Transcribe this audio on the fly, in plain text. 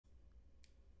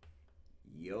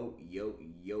Yo,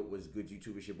 what's good,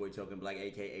 YouTube? It's your boy Token Black,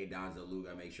 aka Donzo Luke.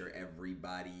 I make sure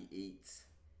everybody eats.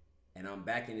 And I'm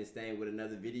back in this thing with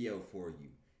another video for you.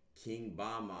 King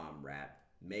Bom-Omb rap,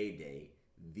 Mayday,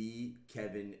 the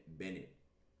Kevin Bennett.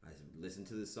 I listened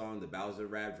to the song, the Bowser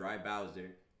rap, Dry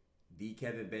Bowser, the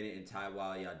Kevin Bennett and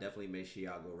Taiwan. Y'all definitely make sure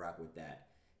y'all go rock with that.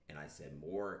 And I said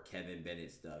more Kevin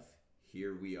Bennett stuff.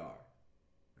 Here we are.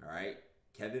 All right.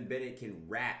 Kevin Bennett can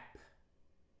rap.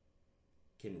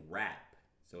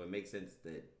 So it makes sense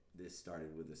that this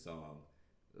started with a song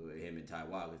with him and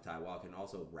Taiwan, because Taiwan can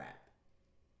also rap.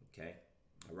 Okay?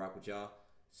 I rock with y'all.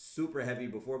 Super heavy.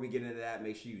 Before we get into that,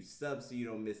 make sure you sub so you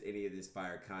don't miss any of this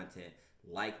fire content.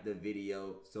 Like the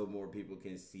video so more people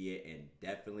can see it. And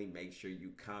definitely make sure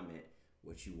you comment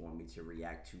what you want me to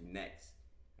react to next.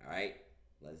 Alright?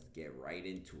 Let's get right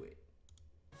into it.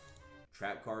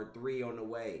 Trap Card 3 on the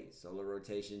way. Solo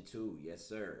Rotation 2. Yes,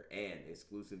 sir. And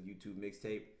exclusive YouTube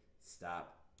mixtape.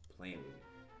 Stop playing with me.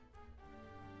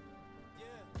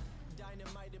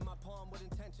 Dynamite in my palm with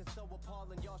intention so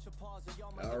appalling. Y'all should pause or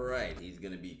y'all might. All right, he's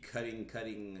gonna be cutting. He's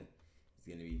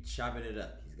gonna be chopping it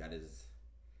up. He's got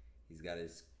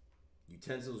his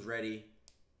utensils ready.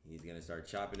 He's gonna start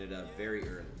chopping it up very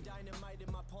early.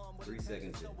 3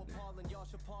 seconds in. Y'all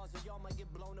should pause or y'all might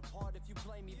get blown apart if you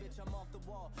play me, bitch. I'm off the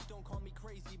wall. Don't call me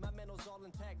crazy. My mental's all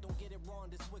intact. Don't get it wrong.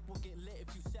 This wick will get lit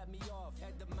if you set me off.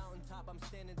 At the mountaintop, I'm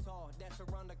standing tall. That's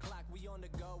around the clock. We on the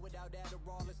go without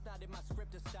Adderall. It's not in my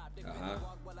script to stop. They finna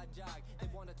walk while I jog. They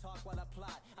wanna talk while I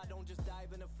plot. I don't just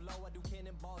dive in the flow. I do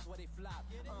cannonballs while they flop.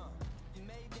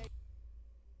 Mayday.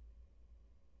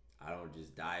 I don't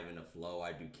just dive in the flow.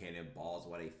 I do cannonballs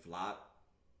while they flop.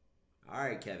 All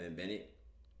right, Kevin Bennett.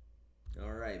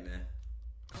 All right, man.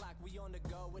 We on the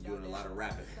go doing a lot of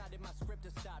rapping. Not in my script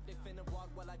to stop. They finna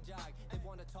walk while I jog. They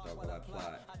wanna talk while I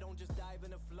plot. I don't just dive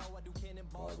in the flow. I do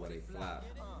cannonballs while they flop.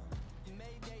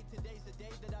 Mayday, today's the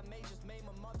day that I may just made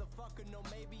my motherfucker know.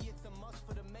 Maybe it's a must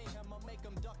for the mayhem. I'll make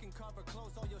them duck and cover.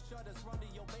 Close all your shutters. Run to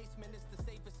your basement. It's the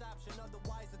safest option.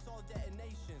 Otherwise, it's all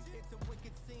detonation. It's a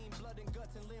wicked scene. Blood and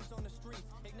guts and limbs on the streets.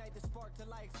 Ignite the spark till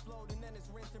I explode and then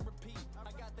it's rinse and repeat.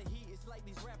 I got the heat. It's like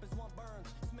these rappers want burns.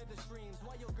 Smith streams.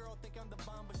 Why your girl think I'm the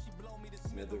bomb, but she blow me to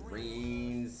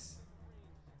smithereens.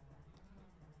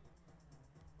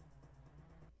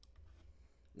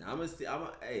 Now I'm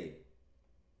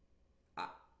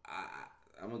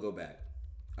gonna go back.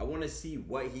 I want to see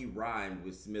what he rhymed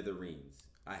with smithereens.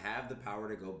 I have the power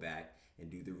to go back and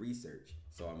do the research,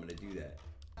 so I'm gonna do that.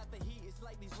 The heat is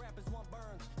like these rappers want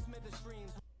burns. Smithers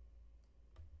dreams.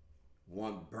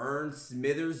 Want burn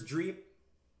Smithers dream?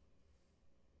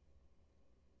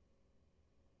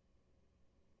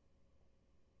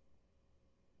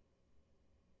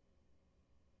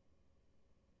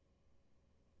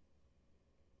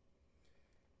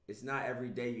 It's not every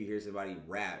day you hear somebody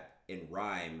rap and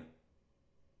rhyme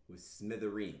with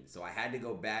smithereens. So I had to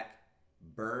go back.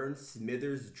 Burn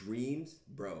Smithers' dreams?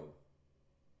 Bro.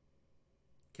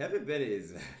 Kevin Bennett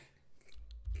is...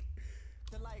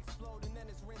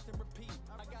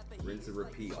 Rinse and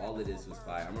repeat. All of this was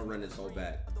fire. I'm going to run this whole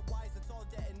back. Otherwise, it's all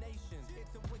detonation.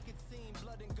 It's a wicked scene.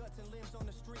 Blood and guts and limbs on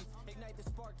the streets. Ignite the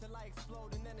spark till I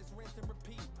explode and then it's rinse and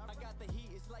repeat. I got the heat.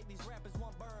 It's like these rappers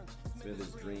want burns.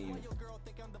 Smithers' dreams. Why your girl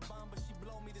think I'm the bomb, but she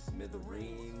blow me to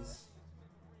smithereens.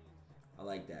 I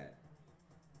like that.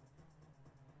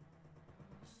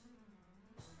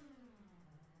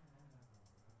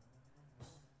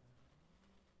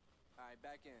 Alright,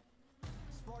 back in.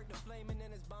 Spark the flame and then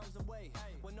his bombs away.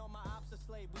 Hey. When all my ops are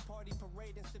slave, we party,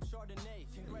 parade, and sip Chardonnay.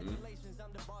 Congratulations,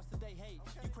 I'm the boss today. Hey,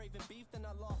 you craving beef, then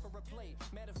I'll offer a plate.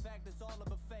 Matter of fact, it's all a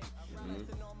buffet.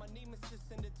 Balancing all my nemesis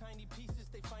into tiny pieces.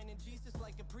 They finding Jesus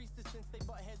like a priestess since they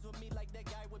butt heads with me like that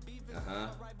guy with Beavis. My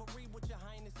rivalry with your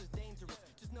highness is dangerous.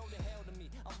 Just know the hell to me.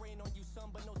 I'll rain on you some,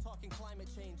 but no talking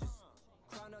climate changes.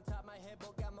 Crown on top my head,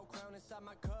 but got no crown inside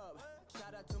my cup.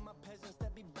 Shout out to my peasants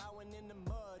that be bowing in the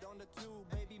mud. On the tube,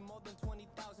 baby, more than 20,000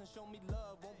 show me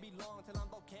love. Won't be long till I'm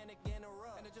volcanic and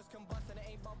erupt. And it just combust and it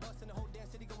ain't about busting. The whole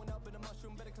damn city going up in a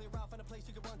mushroom. Better clear out, find a place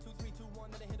you can run. 2, 3, 2,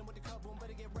 1. Then I hit him with the kaboom.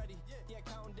 Better get ready. Yeah,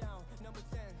 counting down. Number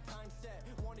 10, time set.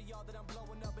 One of y'all that I'm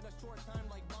blowing up in a short time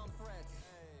like bomb threats.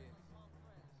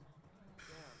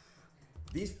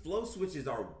 These flow switches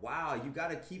are wild. You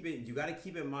gotta keep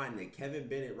in mind that Kevin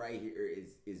Bennett right here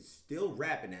is still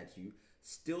rapping at you,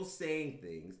 still saying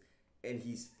things, and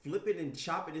he's flipping and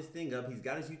chopping this thing up. He's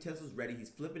got his utensils ready. He's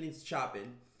flipping and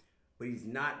chopping, but he's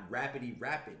not rappity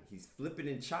rapping. He's flipping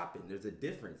and chopping. There's a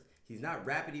difference. He's not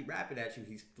rappity rapping at you.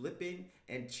 He's flipping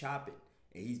and chopping.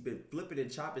 And he's been flipping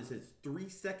and chopping since 3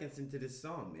 seconds into this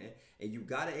song, man. And you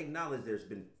gotta acknowledge there's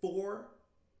been 4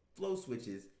 flow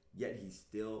switches yet he's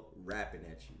still rapping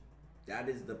at you. That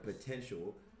is the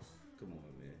potential. Come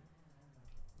on, man.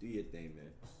 Do your thing,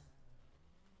 man.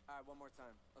 All right, one more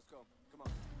time. Let's go. Come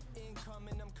on.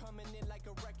 Incoming, I'm coming in like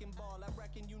a wrecking ball. I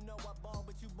reckon you know I ball,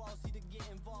 but you ballsy to get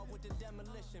involved with the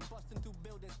demolition. Busting through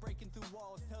buildings, breaking through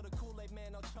walls. Tell the Kool-Aid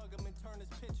man I'll chug him and turn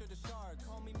his pitcher to shard.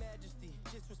 Call me Majesty,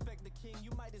 disrespect the king.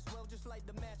 You might as well just light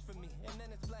the match for me. And then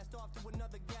it's blast off to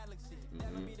another galaxy.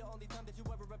 That'll be the only time that you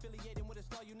ever affiliating with a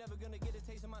star. You never gonna get a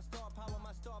taste of my star power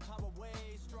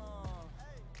way strong.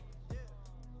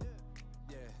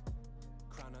 Yeah,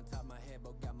 crown on top my head,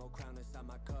 but got more crown inside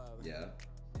my cup. Yeah.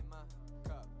 In my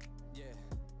cup, yeah.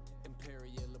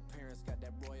 Imperial appearance, got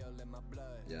that royal in my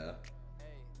blood. Yeah.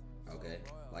 Hey, Okay.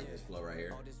 so royal, Like this flow right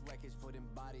here. All this wreckage putting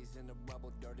bodies in the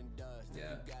rubble, dirt and dust.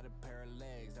 Yeah. If you got a pair of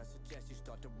legs, I suggest you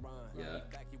start to run. Yeah.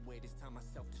 Evacuate, it's time I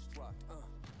self-destruct.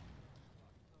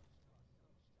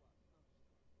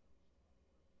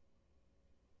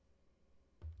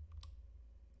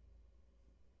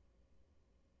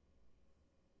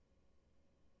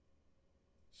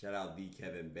 Shout out the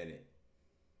Kevin Bennett.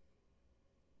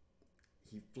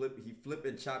 He flipped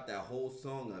and chopped that whole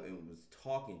song up and was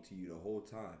talking to you the whole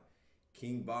time.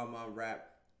 King Bom-Omb rap.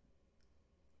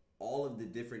 All of the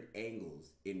different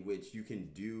angles in which you can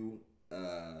do.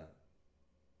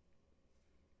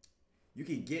 You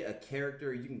can get a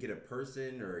character, you can get a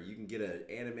person, or you can get an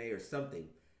anime or something.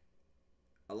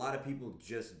 A lot of people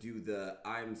just do the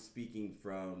I'm speaking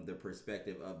from the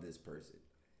perspective of this person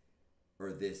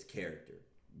or this character.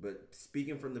 But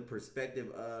speaking from the perspective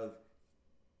of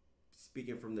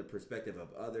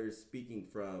others, speaking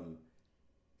from,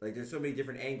 like, there's so many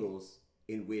different angles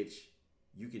in which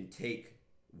you can take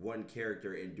one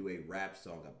character and do a rap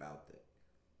song about them.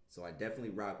 So I definitely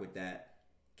rock with that.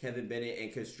 Kevin Bennett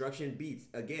and Konstruxion beats,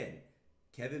 again,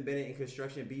 Kevin Bennett and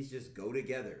Konstruxion beats just go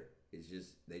together.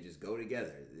 They just go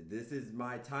together. This is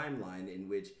my timeline in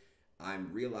which I'm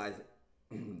realizing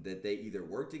that they either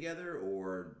work together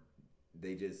or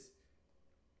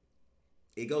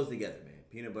it goes together, man.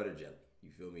 Peanut butter jelly. You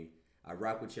feel me? I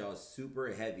rock with y'all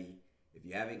super heavy. If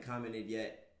you haven't commented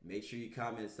yet, make sure you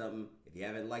comment something. If you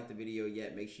haven't liked the video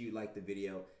yet, make sure you like the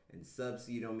video and sub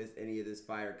so you don't miss any of this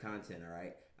fire content, all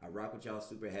right? I rock with y'all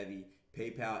super heavy.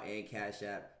 PayPal and Cash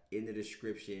App in the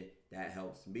description. That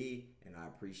helps me, and I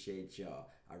appreciate y'all.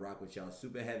 I rock with y'all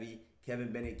super heavy.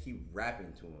 Kevin Bennett, keep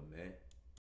rapping to him, man.